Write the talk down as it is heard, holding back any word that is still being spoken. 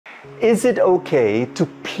Is it okay to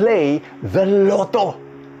play the Lotto?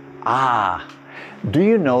 Do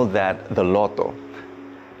you know that the Lotto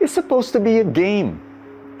is supposed to be a game,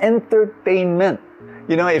 entertainment?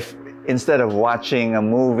 You know, if instead of watching a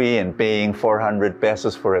movie and paying 400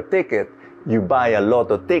 pesos for a ticket, you buy a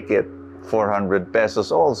Lotto ticket, 400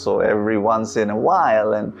 pesos also every once in a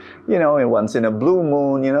while, and once in a blue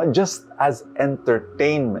moon, just as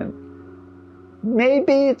entertainment.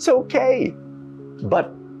 Maybe it's okay.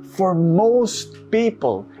 But for most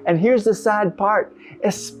people, and here's the sad part,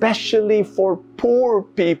 especially for poor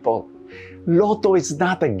people, Lotto is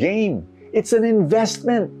not a game. It's an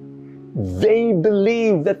investment. They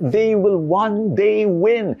believe that they will one day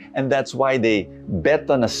win. And that's why they bet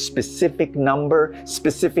on a specific number,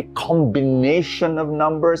 specific combination of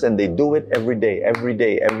numbers, and they do it every day, every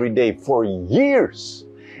day, every day for years.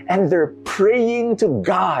 And they're praying to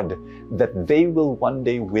God that they will one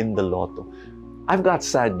day win the Lotto. I've got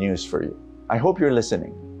sad news for you. I hope you're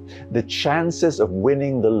listening. The chances of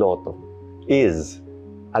winning the Lotto is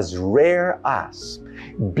as rare as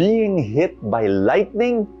being hit by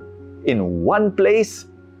lightning in one place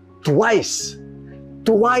twice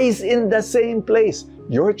in the same place.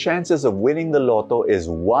 Your chances of winning the Lotto is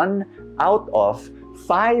 1 out of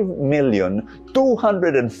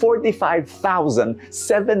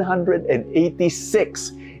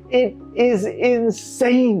 5,245,786. It is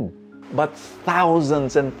insane. But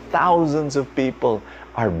thousands and thousands of people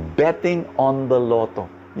are betting on the Lotto.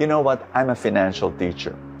 You know what? I'm a financial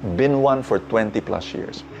teacher. Been one for 20 plus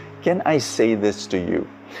years. Can I say this to you?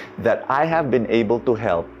 That I have been able to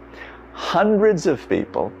help hundreds of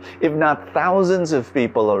people, if not thousands of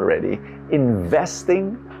people already,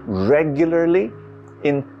 investing regularly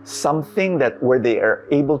in something where they are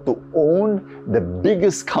able to own the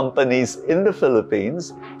biggest companies in the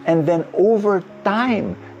Philippines, and then over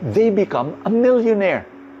time, they become a millionaire.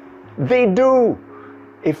 They do.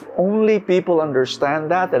 If only people understand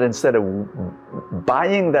that instead of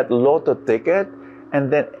buying that Lotto ticket and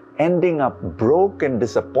then ending up broke and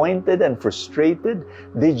disappointed and frustrated,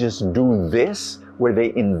 they just do this, where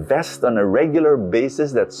they invest on a regular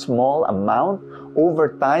basis that small amount.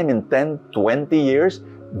 Over time, in 10, 20 years,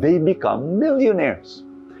 they become millionaires.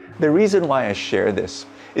 The reason why I share this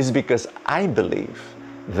is because I believe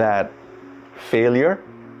that failure,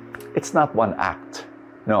 it's not one act.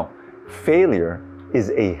 No, failure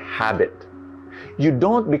is a habit. You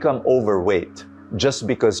don't become overweight just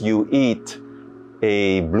because you eat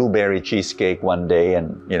a blueberry cheesecake one day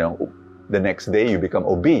and, the next day you become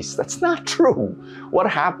obese. That's not true. What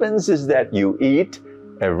happens is that you eat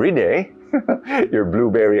every day your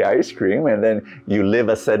blueberry ice cream, and then you live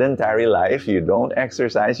a sedentary life. You don't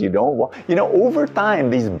exercise, you don't walk. Over time,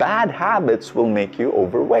 these bad habits will make you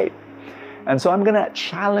overweight. And so I'm going to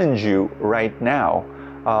challenge you right now.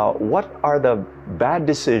 What are the bad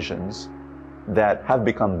decisions that have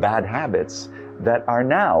become bad habits that are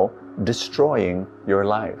now destroying your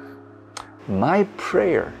life? My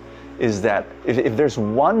prayer is that if there's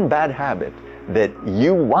one bad habit that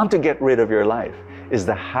you want to get rid of your life, is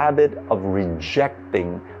the habit of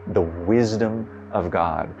rejecting the wisdom of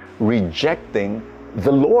God, rejecting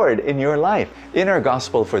the Lord in your life. In our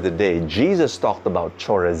gospel for the day, Jesus talked about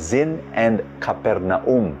Chorazin and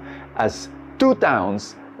Capernaum as two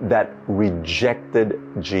towns that rejected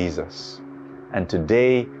Jesus. And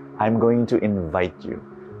today, I'm going to invite you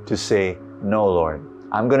to say, no, Lord,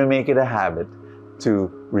 I'm going to make it a habit to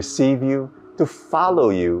receive you, to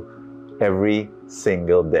follow you every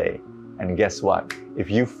single day. And guess what? If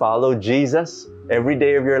you follow Jesus every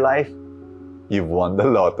day of your life, you've won the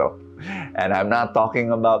Lotto. And I'm not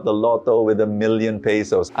talking about the Lotto with 1,000,000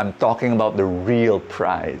 pesos. I'm talking about the real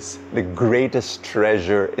prize, the greatest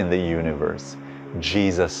treasure in the universe,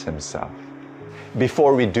 Jesus Himself.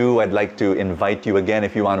 Before we do, I'd like to invite you again,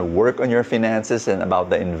 if you want to work on your finances and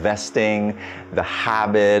about the investing, the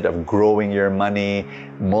habit of growing your money,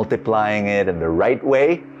 multiplying it in the right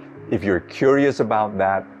way, if you're curious about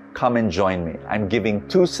that, come and join me. I'm giving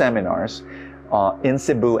 2 seminars in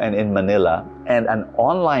Cebu and in Manila, and an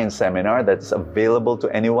online seminar that's available to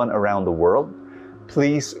anyone around the world.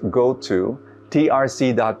 Please go to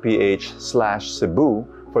trc.ph/Cebu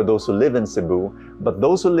for those who live in Cebu. But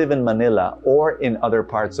those who live in Manila or in other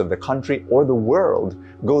parts of the country or the world,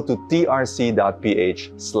 go to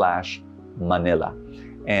trc.ph/Manila.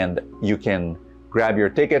 And you can grab your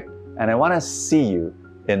ticket. And I want to see you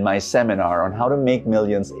in my seminar on how to make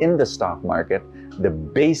millions in the stock market, the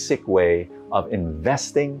basic way of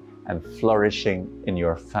investing and flourishing in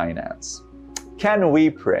your finance. Can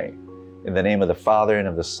we pray? In the name of the Father, and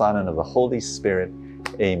of the Son, and of the Holy Spirit.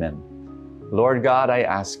 Amen. Lord God, I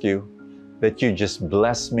ask you that you just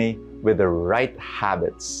bless me with the right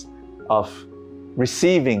habits of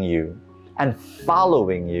receiving you and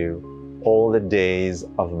following you all the days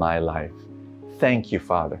of my life. Thank you,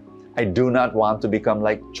 Father. I do not want to become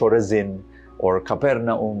like Chorazin or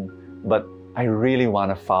Capernaum, but I really want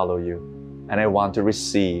to follow you, and I want to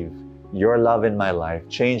receive your love in my life.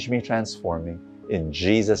 Change me, transform me. In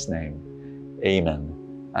Jesus' name, amen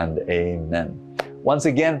and amen. Once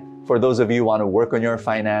again, for those of you who want to work on your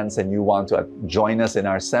finance and you want to join us in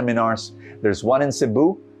our seminars, there's one in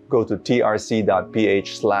Cebu. Go to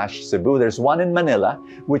trc.ph/Cebu. There's one in Manila,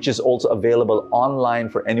 which is also available online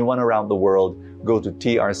for anyone around the world. Go to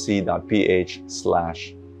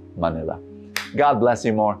trc.ph/Manila. God bless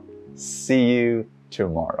you more. See you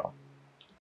tomorrow.